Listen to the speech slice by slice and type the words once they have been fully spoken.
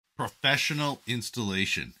Professional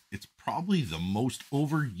installation. It's probably the most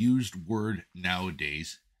overused word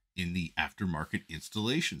nowadays in the aftermarket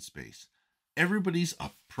installation space. Everybody's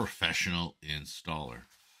a professional installer.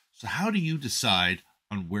 So how do you decide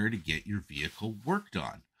on where to get your vehicle worked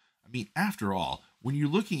on? I mean, after all, when you're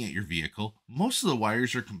looking at your vehicle, most of the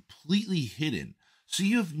wires are completely hidden, so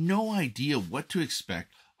you have no idea what to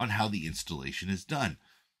expect on how the installation is done.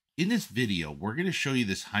 In this video, we're going to show you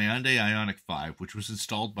this Hyundai IONIQ 5, which was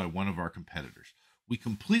installed by one of our competitors. We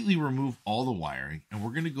completely remove all the wiring, and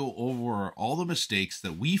we're going to go over all the mistakes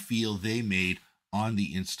that we feel they made on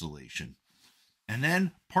the installation. And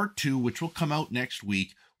then part 2, which will come out next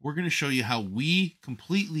week, we're going to show you how we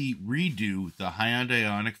completely redo the Hyundai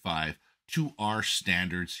IONIQ 5 to our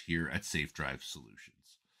standards here at Safe Drive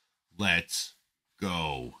Solutions. Let's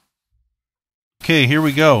go. Okay, here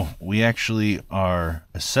we go. We actually are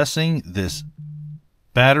assessing this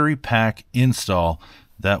battery pack install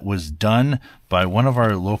that was done by one of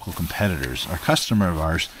our local competitors, our customer of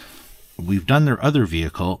ours. We've done their other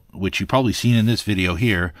vehicle, which you've probably seen in this video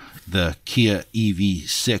here, the Kia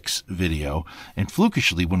EV6 video. And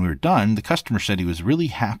flukishly, when we were done, the customer said he was really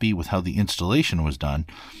happy with how the installation was done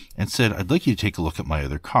and said, I'd like you to take a look at my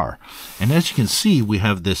other car. And as you can see, we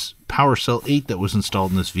have this Power Cell 8 that was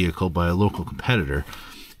installed in this vehicle by a local competitor.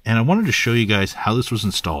 And I wanted to show you guys how this was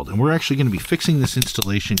installed. And we're actually going to be fixing this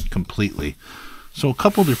installation completely. So a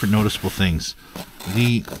couple different noticeable things.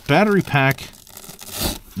 The battery pack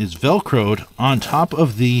is velcroed on top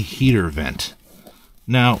of the heater vent.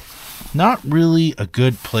 Now, not really a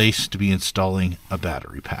good place to be installing a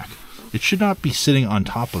battery pack. It should not be sitting on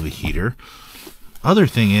top of a heater. Other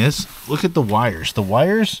thing is, look at the wires. The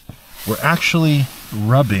wires were actually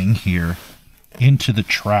rubbing here into the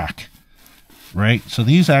track, right? So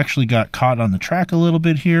these actually got caught on the track a little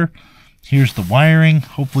bit here. Here's the wiring.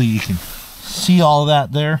 Hopefully you can see all of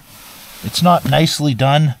that there. It's not nicely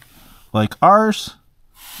done like ours,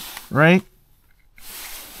 right?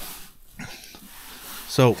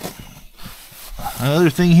 So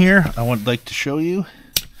another thing here I would like to show you.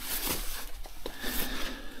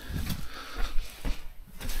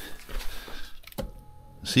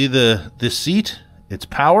 See this seat? It's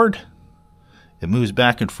powered. It moves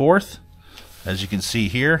back and forth, as you can see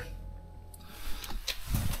here.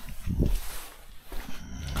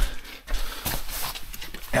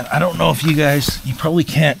 And I don't know if you probably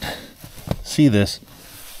can't see this.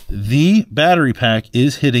 The battery pack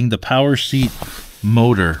is hitting the power seat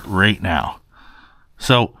motor right now.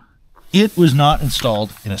 So it was not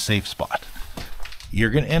installed in a safe spot. You're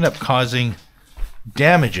going to end up causing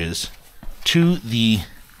damages to the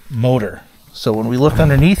motor. So when we look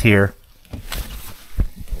underneath here,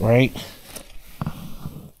 right,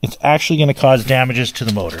 it's actually going to cause damages to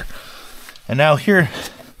the motor. And now here,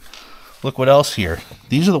 look what else here.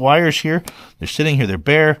 These are the wires here. They're sitting here. They're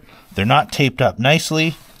bare. They're not taped up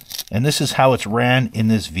nicely. And this is how it's ran in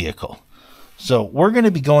this vehicle. So we're going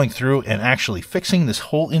to be going through and actually fixing this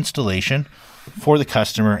whole installation for the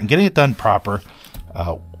customer and getting it done proper.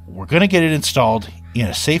 We're going to get it installed in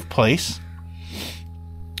a safe place.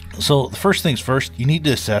 So the first things first, you need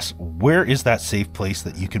to assess where is that safe place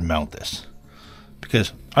that you can mount this.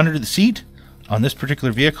 Because under the seat on this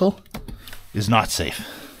particular vehicle is not safe.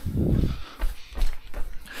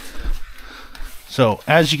 So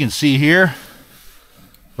as you can see here,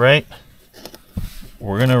 right,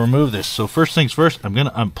 we're going to remove this. So first things first, I'm going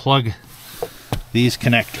to unplug these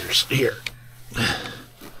connectors here.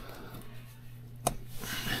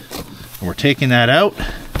 And we're taking that out.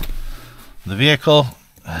 The vehicle,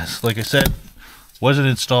 like I said, wasn't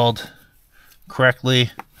installed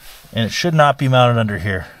correctly, and it should not be mounted under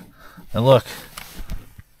here. And look,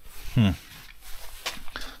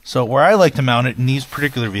 so where I like to mount it in these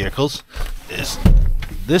particular vehicles is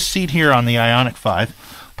this seat here on the IONIQ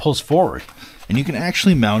 5 pulls forward, and you can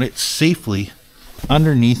actually mount it safely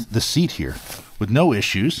underneath the seat here with no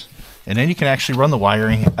issues. And then you can actually run the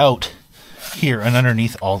wiring out here and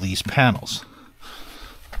underneath all these panels.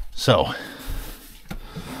 So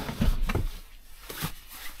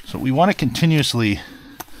we want to continuously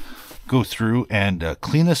go through and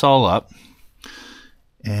clean this all up.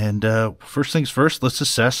 And first things first, let's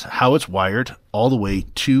assess how it's wired all the way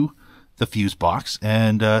to the fuse box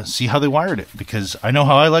and see how they wired it, because I know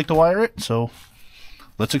how I like to wire it. So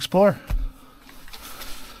let's explore.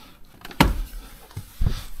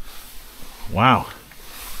 Wow.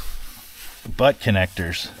 Butt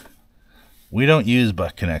connectors. We don't use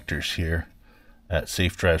butt connectors here at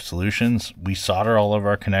Safe Drive Solutions. We solder all of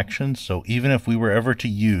our connections, so even if we were ever to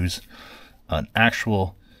use an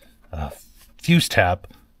actual fuse tab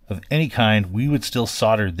of any kind, we would still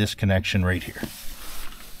solder this connection right here.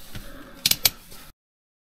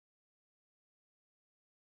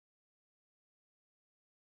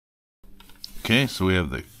 Okay, so we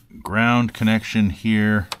have the ground connection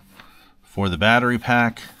here for the battery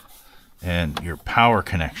pack and your power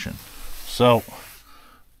connection. So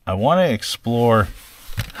I want to explore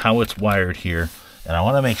how it's wired here, and I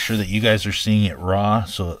want to make sure that you guys are seeing it raw,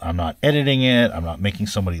 so I'm not editing it, I'm not making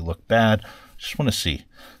somebody look bad. Just want to see.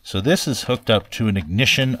 So this is hooked up to an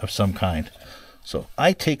ignition of some kind. So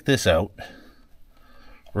I take this out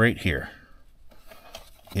right here.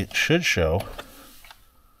 It should show,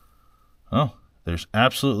 oh, there's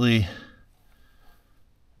absolutely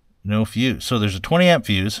no fuse. So there's a 20 amp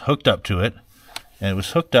fuse hooked up to it, and it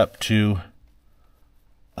was hooked up to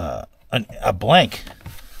a blank.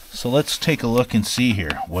 So let's take a look and see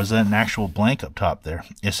here. Was that an actual blank up top there?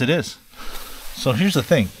 Yes, it is. So here's the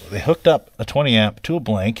thing. They hooked up a 20 amp to a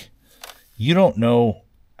blank. You don't know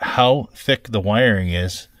how thick the wiring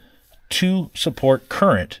is to support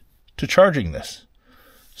current to charging this.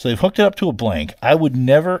 So they've hooked it up to a blank. I would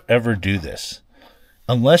never, ever do this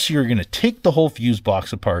unless you're going to take the whole fuse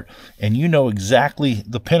box apart and you know exactly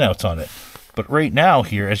the pinouts on it. But right now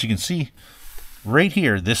here, as you can see, right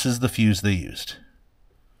here, this is the fuse they used.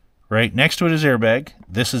 Right next to it is airbag.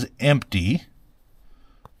 This is empty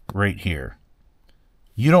right here.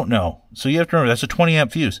 You don't know. So you have to remember, that's a 20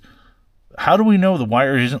 amp fuse. How do we know the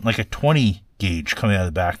wire isn't like a 20 gauge coming out of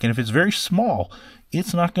the back? And if it's very small,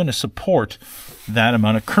 it's not going to support that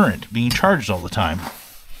amount of current being charged all the time.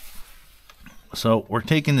 So we're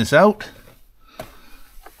taking this out.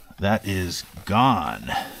 That is gone.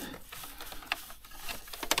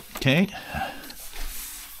 Okay.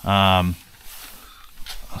 I'll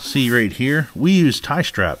see right here. We used tie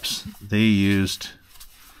straps. They used,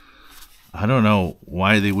 I don't know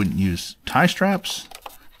why they wouldn't use tie straps,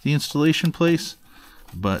 the installation place,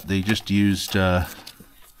 but they just used, you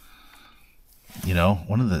know,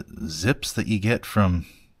 one of the zips that you get from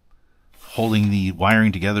holding the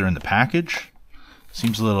wiring together in the package.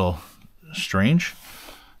 Seems a little strange.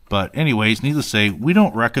 But anyways, needless to say, we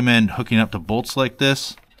don't recommend hooking up to bolts like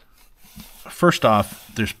this. First off,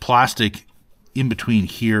 there's plastic in between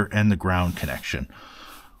here and the ground connection.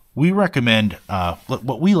 We recommend,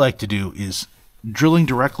 what we like to do is drilling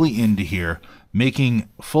directly into here, making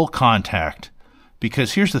full contact.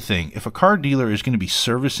 Because here's the thing, if a car dealer is going to be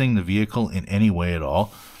servicing the vehicle in any way at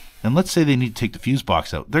all, and let's say they need to take the fuse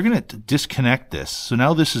box out, they're going to disconnect this. So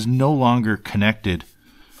now this is no longer connected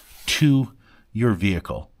to your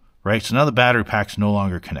vehicle, right? So now the battery pack's no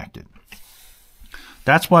longer connected.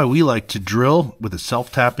 That's why we like to drill with a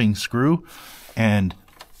self-tapping screw and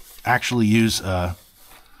actually use a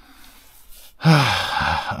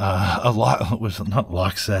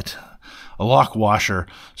lock washer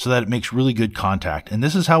so that it makes really good contact. And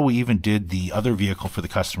this is how we even did the other vehicle for the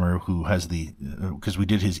customer who has the, because we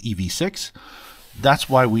did his EV6. That's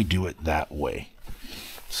why we do it that way.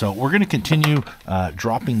 So we're going to continue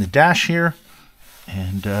dropping the dash here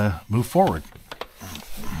and move forward.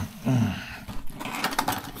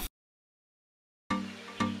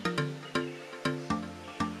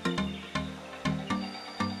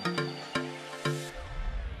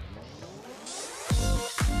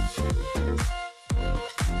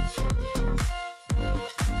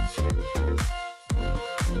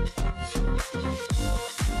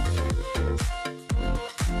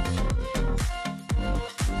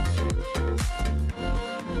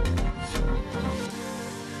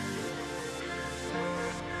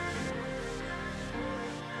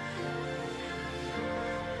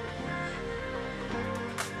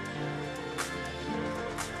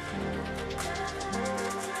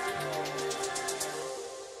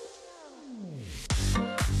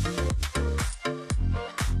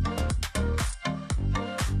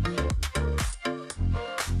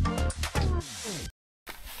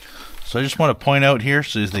 So I just want to point out here,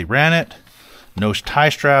 so as they ran it, no tie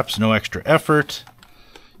straps, no extra effort.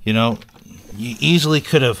 You know, you easily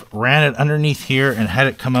could have ran it underneath here and had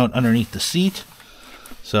it come out underneath the seat.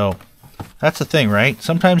 So that's the thing, right?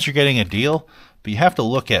 Sometimes you're getting a deal, but you have to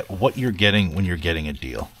look at what you're getting when you're getting a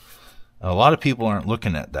deal. A lot of people aren't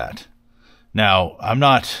looking at that. Now, I'm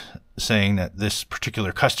not saying that this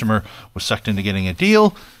particular customer was sucked into getting a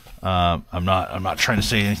deal. I'm not trying to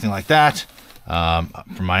say anything like that.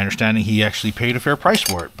 From my understanding, he actually paid a fair price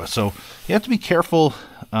for it. But so you have to be careful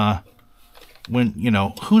when, you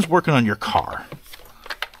know, who's working on your car.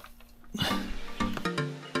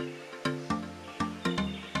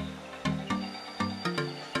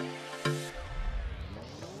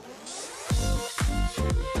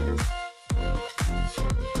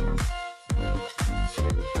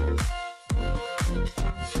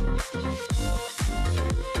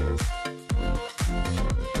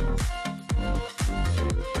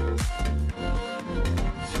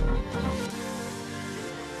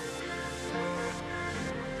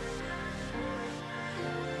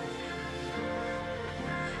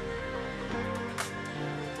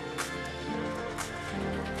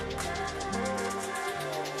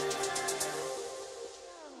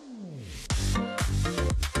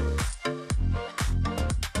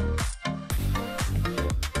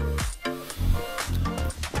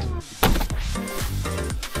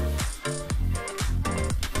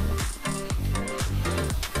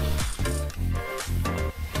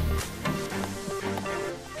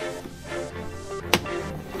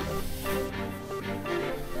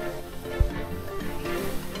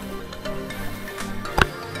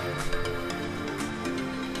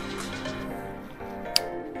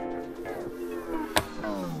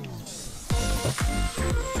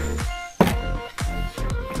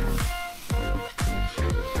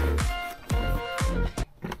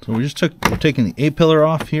 So we're taking the A-pillar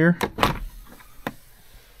off here.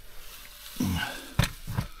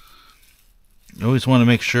 You always want to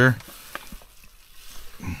make sure.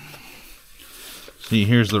 See,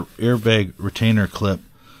 here's the airbag retainer clip.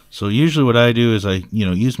 So usually what I do is I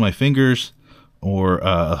use my fingers or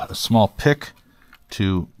a small pick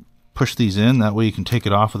to push these in. That way you can take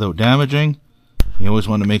it off without damaging. You always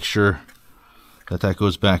want to make sure that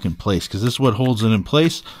goes back in place, because this is what holds it in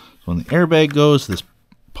place. So when the airbag goes, this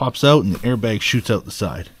pops out and the airbag shoots out the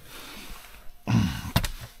side.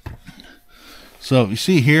 So you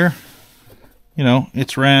see here,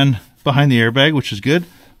 it's ran behind the airbag, which is good.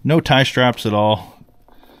 No tie straps at all.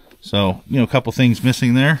 So, a couple things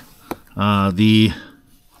missing there. The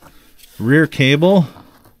rear cable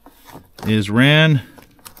is ran.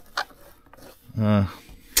 I'm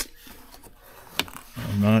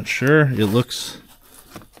not sure. It looks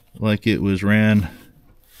like it was ran.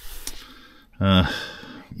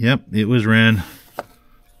 Yep, it was ran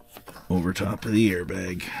over top of the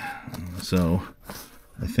airbag. So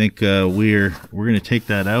I think we're going to take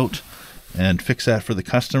that out and fix that for the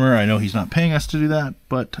customer. I know he's not paying us to do that,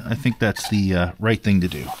 but I think that's the right thing to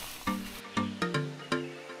do.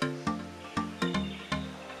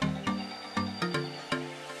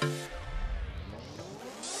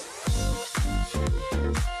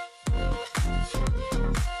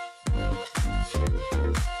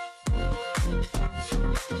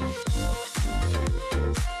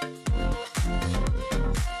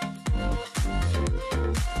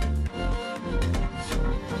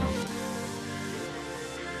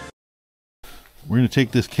 We're going to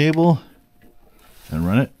take this cable and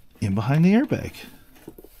run it in behind the airbag.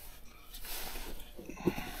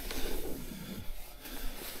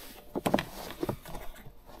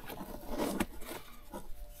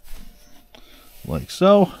 Like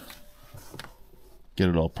so. Get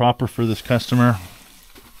it all proper for this customer.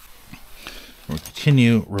 We'll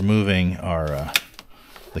continue removing our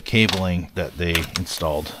the cabling that they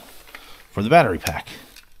installed for the battery pack.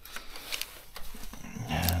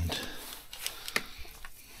 And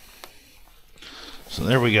so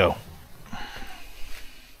there we go.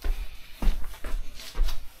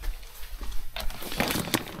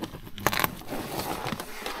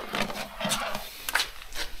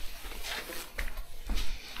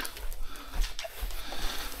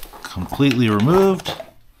 Completely removed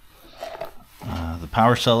the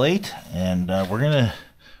Power Cell 8, and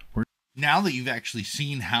now that you've actually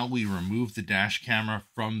seen how we remove the dash camera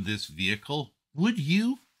from this vehicle, would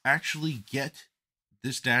you actually get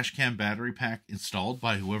this dash cam battery pack installed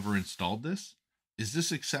by whoever installed this? Is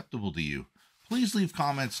this acceptable to you? Please leave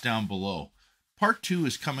comments down below. Part 2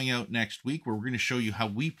 is coming out next week, where we're going to show you how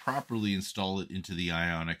we properly install it into the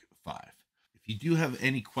IONIQ 5. If you do have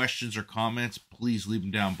any questions or comments, please leave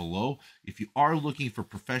them down below. If you are looking for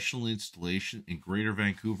professional installation in Greater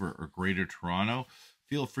Vancouver or Greater Toronto,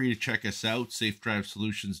 feel free to check us out,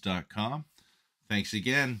 safedrivesolutions.com. Thanks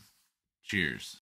again. Cheers.